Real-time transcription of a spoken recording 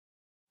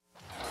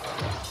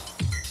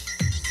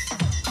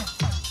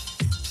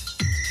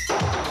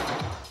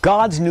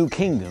God's new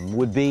kingdom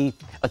would be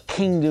a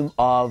kingdom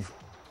of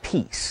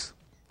peace.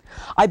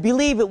 I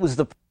believe it was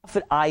the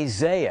prophet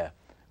Isaiah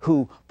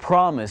who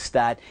promised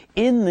that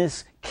in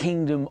this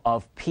kingdom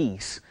of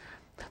peace,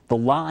 the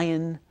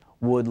lion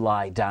would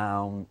lie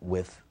down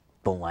with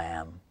the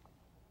lamb.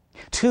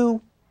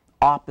 Two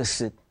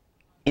opposite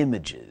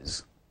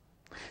images.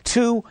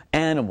 Two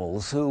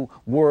animals who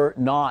were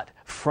not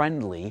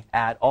friendly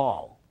at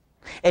all.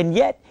 And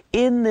yet,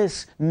 in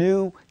this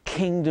new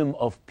kingdom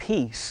of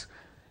peace,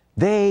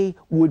 they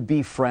would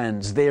be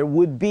friends. There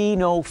would be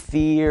no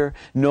fear,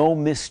 no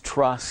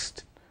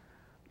mistrust.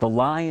 The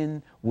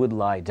lion would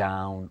lie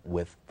down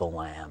with the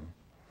lamb.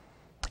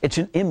 It's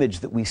an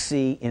image that we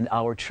see in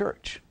our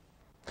church.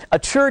 A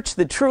church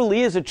that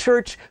truly is a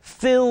church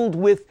filled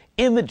with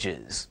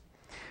images.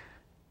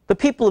 The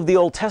people of the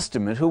Old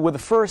Testament, who were the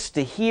first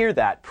to hear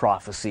that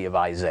prophecy of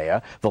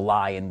Isaiah, the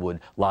lion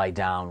would lie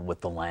down with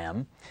the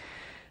lamb,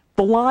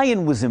 the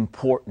lion was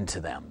important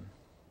to them.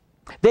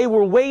 They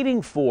were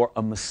waiting for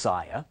a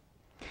Messiah,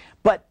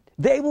 but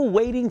they were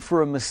waiting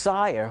for a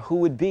Messiah who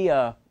would be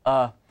a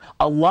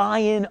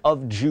Lion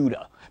of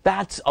Judah.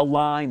 That's a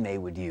line they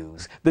would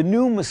use. The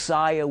new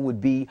Messiah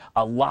would be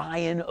a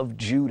Lion of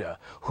Judah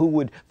who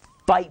would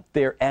fight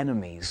their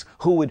enemies,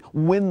 who would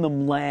win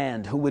them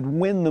land, who would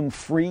win them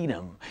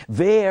freedom.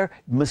 Their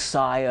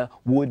Messiah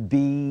would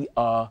be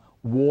a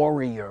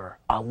warrior,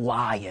 a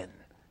lion.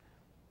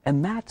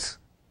 And that's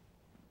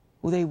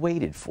who they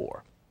waited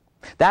for.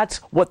 That's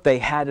what they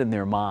had in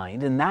their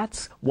mind, and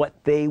that's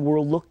what they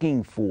were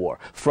looking for.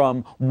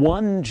 From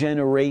one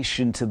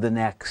generation to the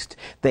next,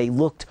 they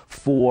looked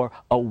for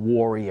a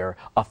warrior,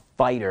 a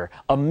fighter,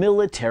 a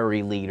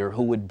military leader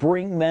who would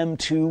bring them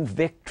to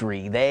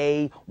victory.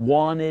 They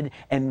wanted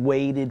and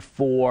waited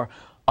for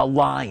a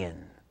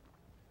lion,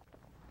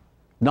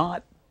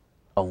 not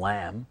a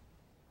lamb.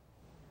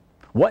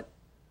 What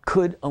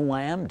could a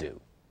lamb do?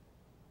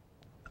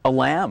 A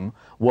lamb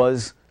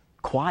was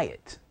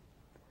quiet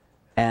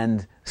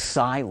and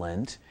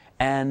silent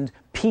and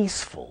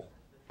peaceful.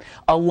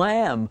 A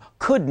lamb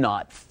could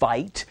not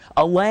fight.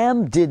 A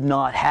lamb did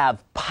not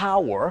have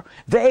power.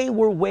 They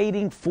were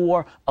waiting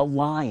for a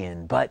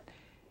lion, but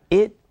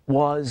it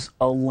was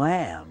a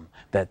lamb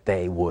that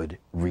they would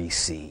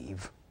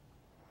receive.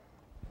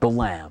 The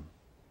Lamb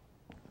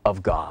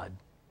of God,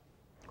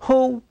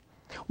 who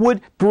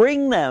would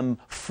bring them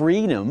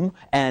freedom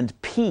and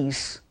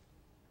peace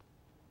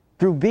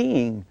through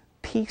being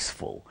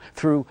peaceful,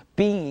 through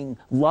being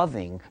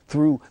loving,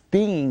 through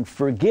being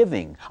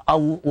forgiving. A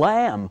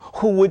lamb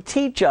who would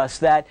teach us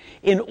that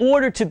in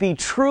order to be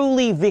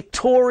truly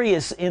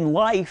victorious in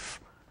life,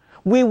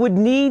 we would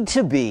need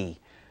to be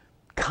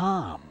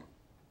calm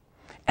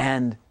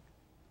and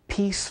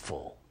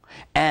peaceful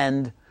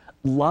and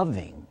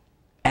loving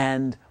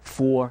and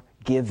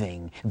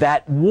forgiving.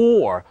 That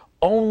war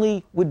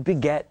only would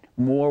beget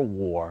more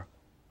war,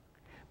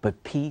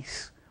 but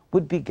peace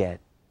would beget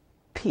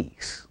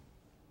peace.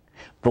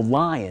 The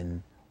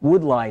lion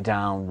would lie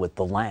down with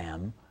the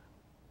lamb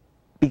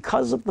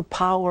because of the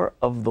power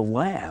of the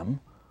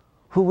lamb,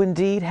 who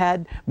indeed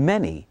had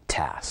many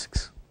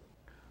tasks.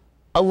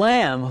 A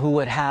lamb who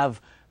would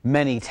have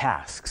many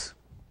tasks.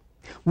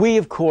 We,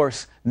 of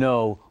course,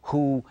 know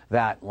who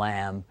that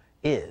lamb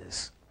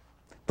is.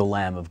 The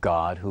Lamb of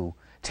God who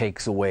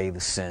takes away the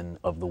sin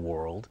of the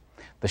world,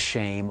 the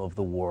shame of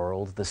the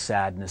world, the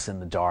sadness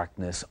and the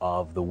darkness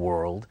of the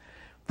world.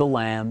 The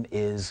Lamb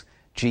is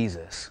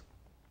Jesus,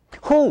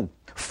 who,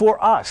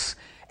 for us,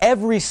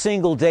 every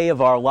single day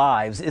of our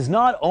lives, is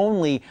not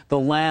only the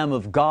Lamb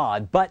of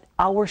God, but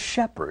our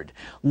shepherd,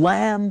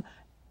 lamb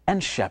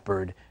and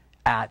shepherd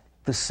at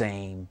the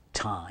same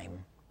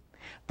time.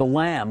 The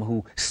Lamb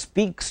who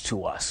speaks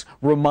to us,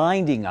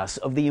 reminding us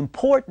of the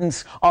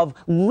importance of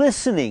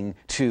listening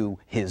to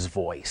His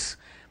voice.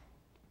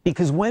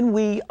 Because when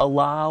we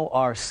allow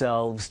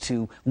ourselves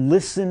to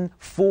listen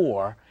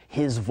for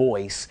His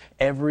voice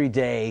every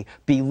day,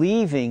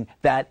 believing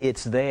that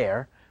it's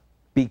there,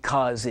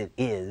 because it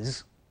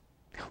is.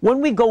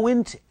 When we go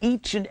into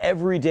each and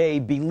every day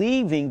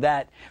believing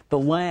that the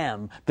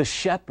Lamb, the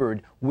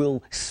Shepherd,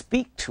 will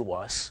speak to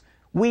us,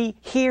 we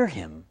hear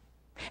Him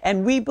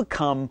and we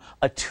become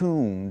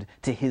attuned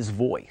to His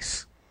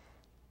voice.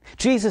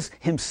 Jesus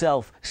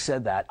Himself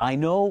said that, "I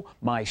know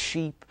my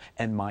sheep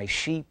and my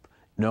sheep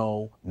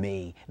know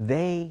me.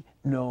 They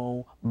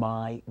know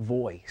my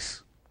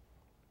voice."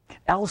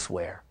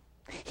 Elsewhere,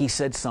 He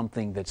said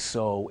something that's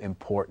so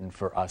important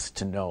for us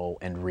to know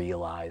and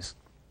realize.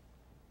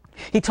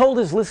 He told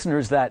His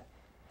listeners that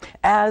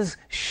as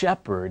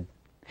shepherd,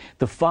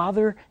 the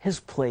Father has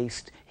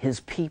placed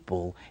His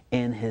people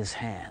in His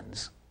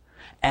hands,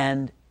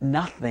 and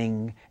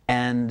nothing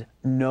and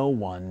no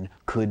one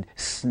could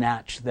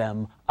snatch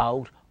them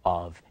out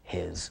of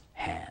His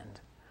hand.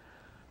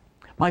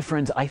 My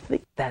friends, I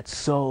think that's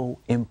so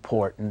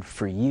important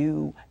for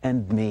you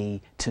and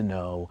me to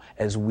know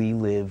as we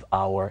live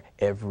our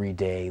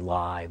everyday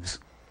lives.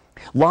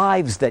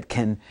 Lives that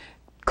can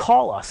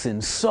call us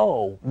in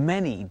so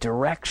many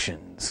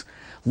directions.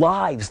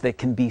 Lives that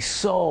can be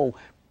so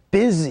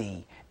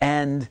busy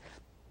and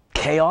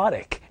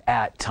chaotic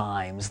at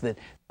times, that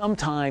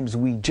sometimes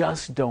we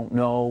just don't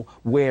know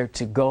where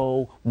to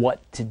go, what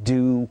to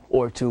do,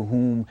 or to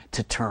whom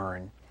to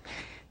turn.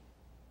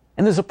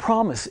 And there's a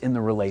promise in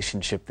the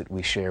relationship that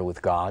we share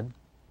with God,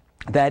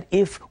 that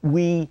if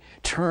we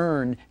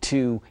turn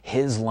to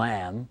His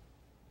Lamb,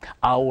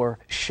 our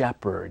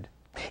shepherd,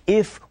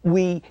 if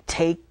we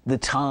take the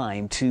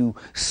time to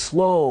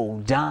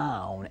slow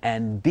down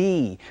and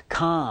be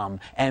calm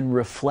and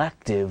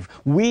reflective,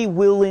 we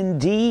will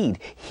indeed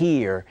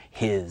hear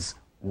His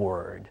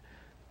word.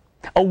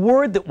 A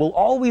word that will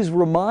always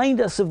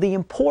remind us of the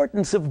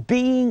importance of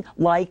being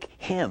like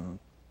Him.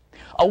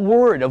 A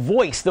word, a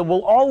voice that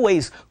will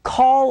always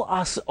call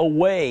us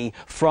away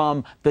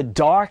from the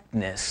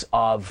darkness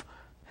of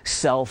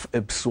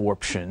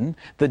self-absorption,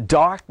 the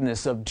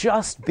darkness of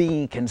just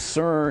being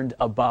concerned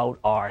about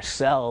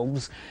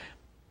ourselves,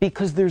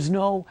 because there's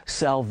no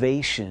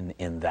salvation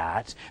in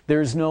that.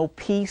 There's no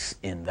peace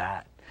in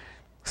that.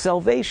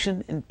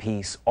 Salvation and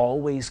peace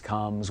always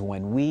comes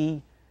when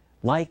we,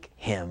 like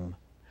Him,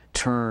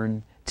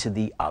 turn to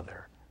the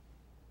other.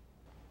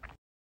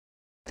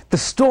 The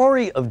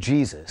story of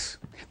Jesus,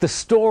 the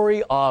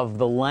story of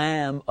the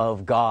Lamb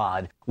of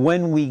God,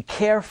 when we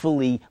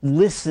carefully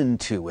listen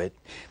to it,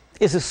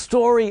 is a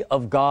story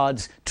of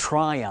God's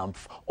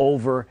triumph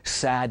over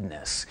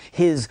sadness,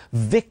 His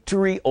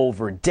victory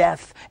over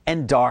death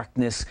and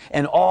darkness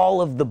and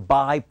all of the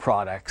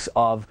byproducts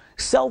of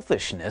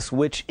selfishness,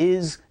 which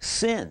is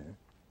sin.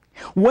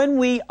 When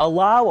we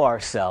allow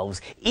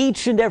ourselves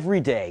each and every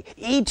day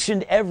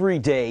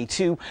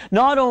to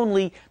not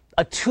only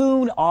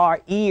attune our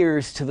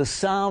ears to the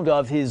sound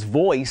of His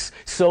voice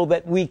so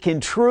that we can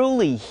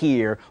truly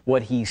hear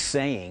what He's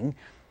saying,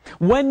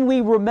 when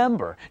we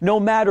remember, no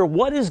matter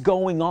what is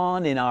going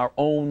on in our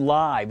own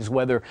lives,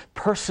 whether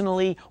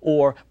personally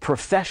or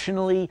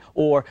professionally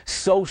or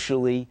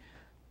socially,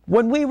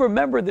 when we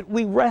remember that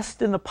we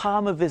rest in the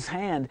palm of His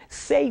hand,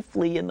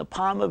 safely in the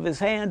palm of His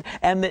hand,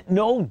 and that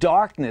no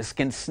darkness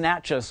can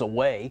snatch us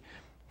away,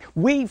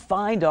 we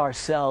find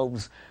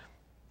ourselves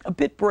a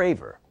bit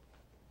braver.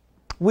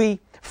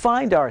 We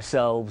find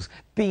ourselves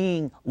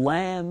being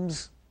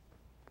lambs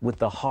with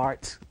the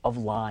hearts of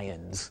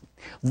lions,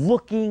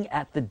 looking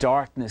at the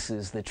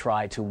darknesses that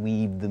try to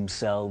weave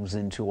themselves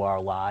into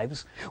our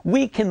lives.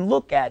 We can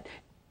look at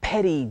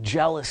petty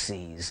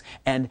jealousies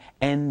and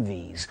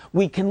envies.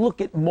 We can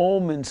look at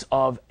moments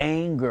of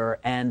anger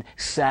and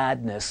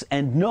sadness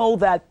and know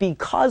that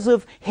because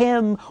of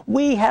Him,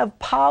 we have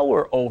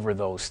power over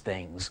those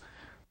things.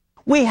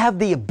 We have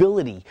the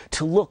ability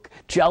to look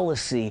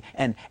jealousy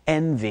and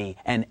envy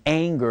and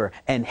anger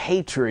and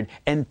hatred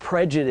and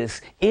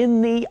prejudice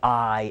in the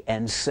eye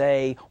and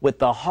say, with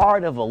the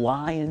heart of a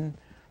lion,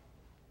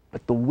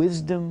 but the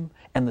wisdom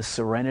and the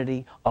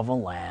serenity of a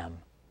lamb,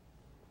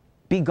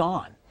 be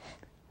gone,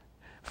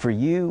 for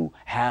you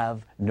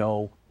have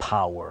no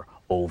power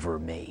over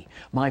me.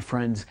 My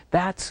friends,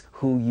 that's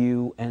who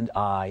you and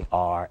I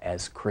are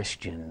as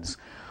Christians.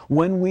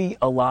 When we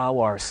allow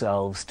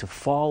ourselves to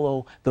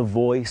follow the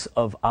voice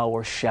of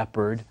our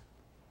shepherd,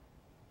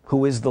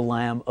 who is the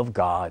Lamb of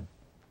God,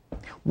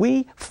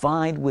 we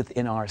find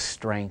within our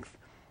strength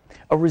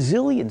a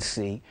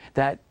resiliency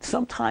that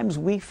sometimes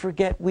we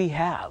forget we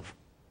have.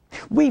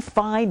 We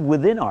find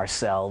within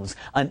ourselves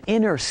an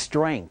inner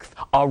strength,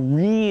 a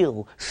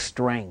real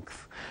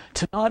strength,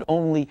 to not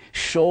only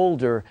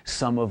shoulder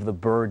some of the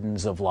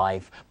burdens of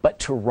life, but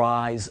to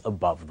rise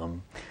above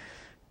them.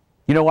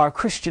 You know, our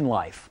Christian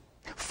life,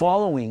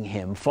 following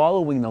Him,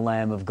 following the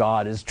Lamb of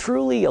God, is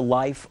truly a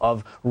life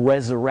of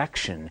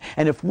resurrection.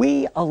 And if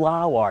we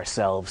allow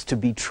ourselves to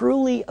be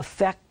truly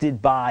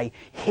affected by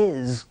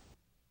His,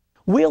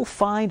 we'll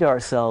find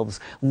ourselves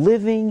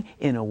living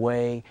in a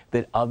way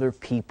that other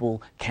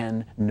people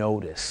can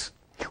notice.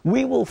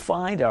 We will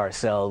find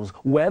ourselves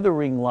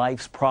weathering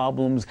life's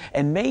problems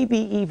and maybe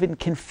even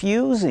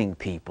confusing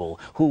people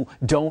who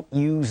don't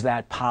use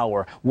that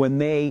power when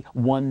they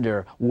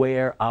wonder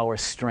where our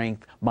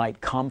strength might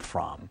come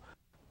from.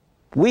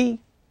 We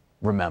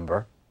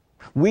remember,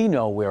 we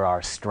know where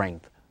our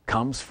strength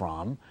comes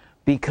from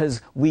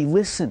because we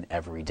listen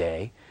every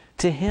day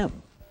to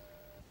Him.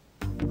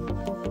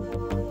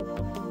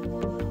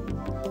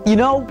 You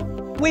know,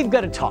 we've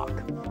got to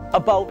talk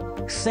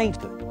about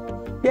sainthood.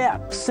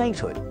 Yeah,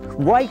 sainthood.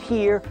 Right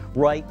here,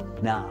 right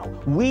now.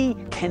 We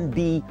can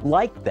be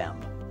like them,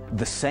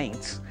 the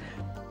saints,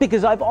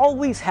 because I've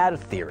always had a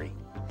theory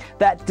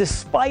that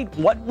despite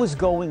what was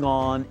going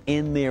on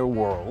in their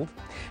world,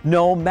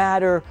 no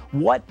matter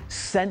what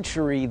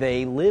century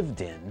they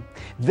lived in,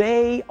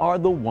 they are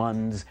the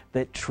ones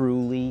that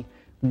truly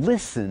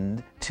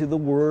listened to the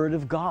Word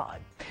of God.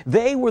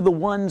 They were the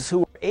ones who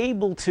were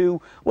able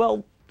to,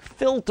 well,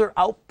 filter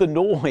out the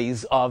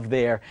noise of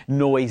their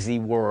noisy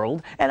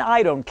world. And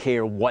I don't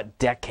care what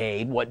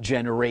decade, what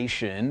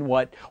generation,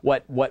 what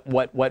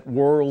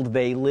world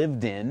they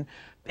lived in.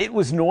 It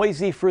was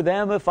noisy for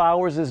them if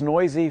ours is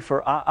noisy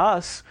for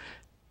us.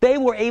 They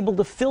were able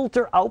to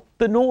filter out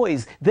the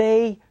noise.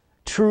 They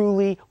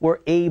truly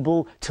were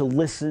able to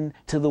listen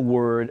to the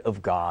Word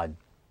of God.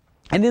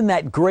 And in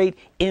that great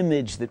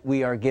image that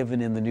we are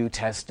given in the New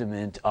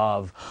Testament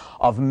of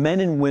men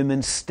and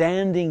women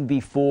standing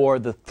before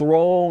the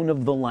throne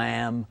of the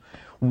Lamb,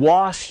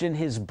 washed in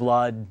His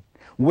blood,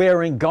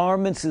 wearing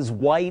garments as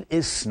white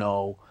as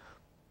snow,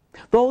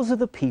 those are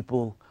the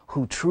people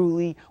who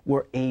truly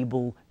were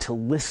able to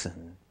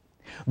listen.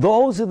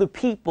 Those are the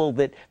people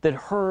that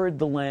heard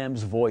the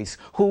Lamb's voice,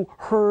 who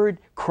heard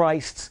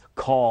Christ's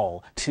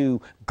call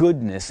to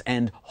goodness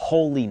and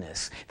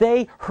holiness.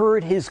 They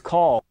heard His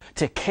call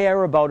to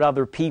care about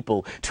other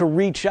people, to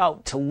reach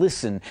out, to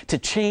listen, to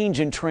change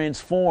and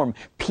transform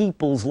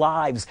people's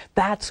lives.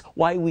 That's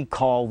why we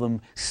call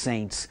them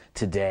saints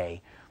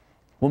today.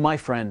 Well, my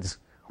friends,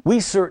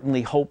 we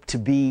certainly hope to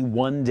be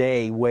one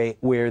day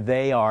where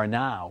they are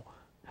now.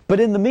 But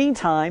in the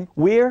meantime,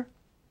 we're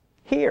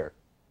here.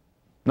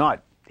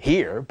 Not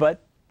here,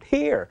 but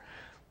here.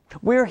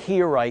 We're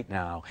here right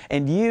now,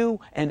 and you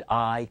and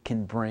I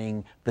can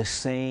bring the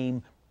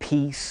same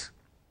peace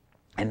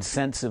and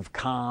sense of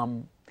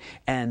calm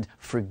and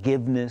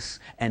forgiveness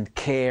and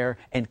care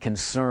and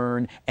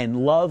concern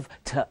and love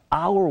to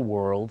our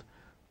world.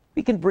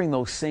 We can bring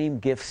those same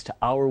gifts to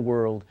our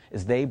world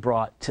as they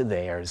brought to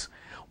theirs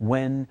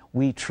when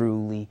we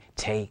truly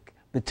take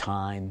the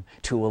time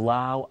to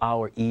allow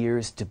our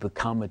ears to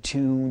become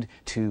attuned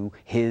to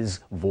His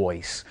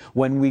voice.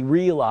 When we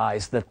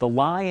realize that the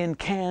lion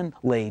can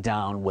lay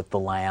down with the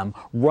lamb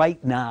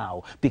right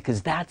now,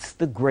 because that's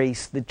the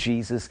grace that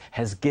Jesus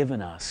has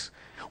given us.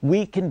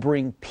 We can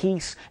bring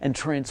peace and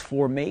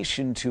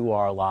transformation to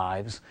our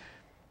lives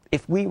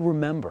if we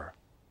remember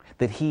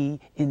that He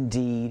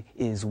indeed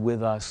is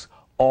with us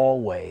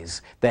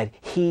always, that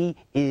He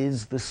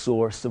is the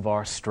source of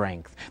our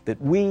strength,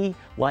 that we,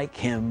 like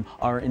Him,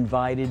 are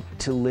invited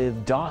to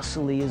live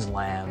docilely as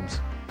lambs,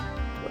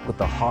 but with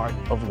the heart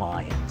of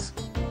lions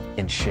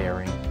in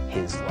sharing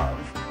His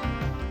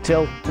love.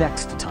 Till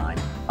next time,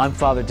 I'm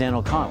Father Dan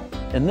O'Connell,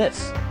 and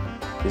this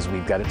is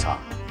We've Got to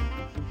Talk.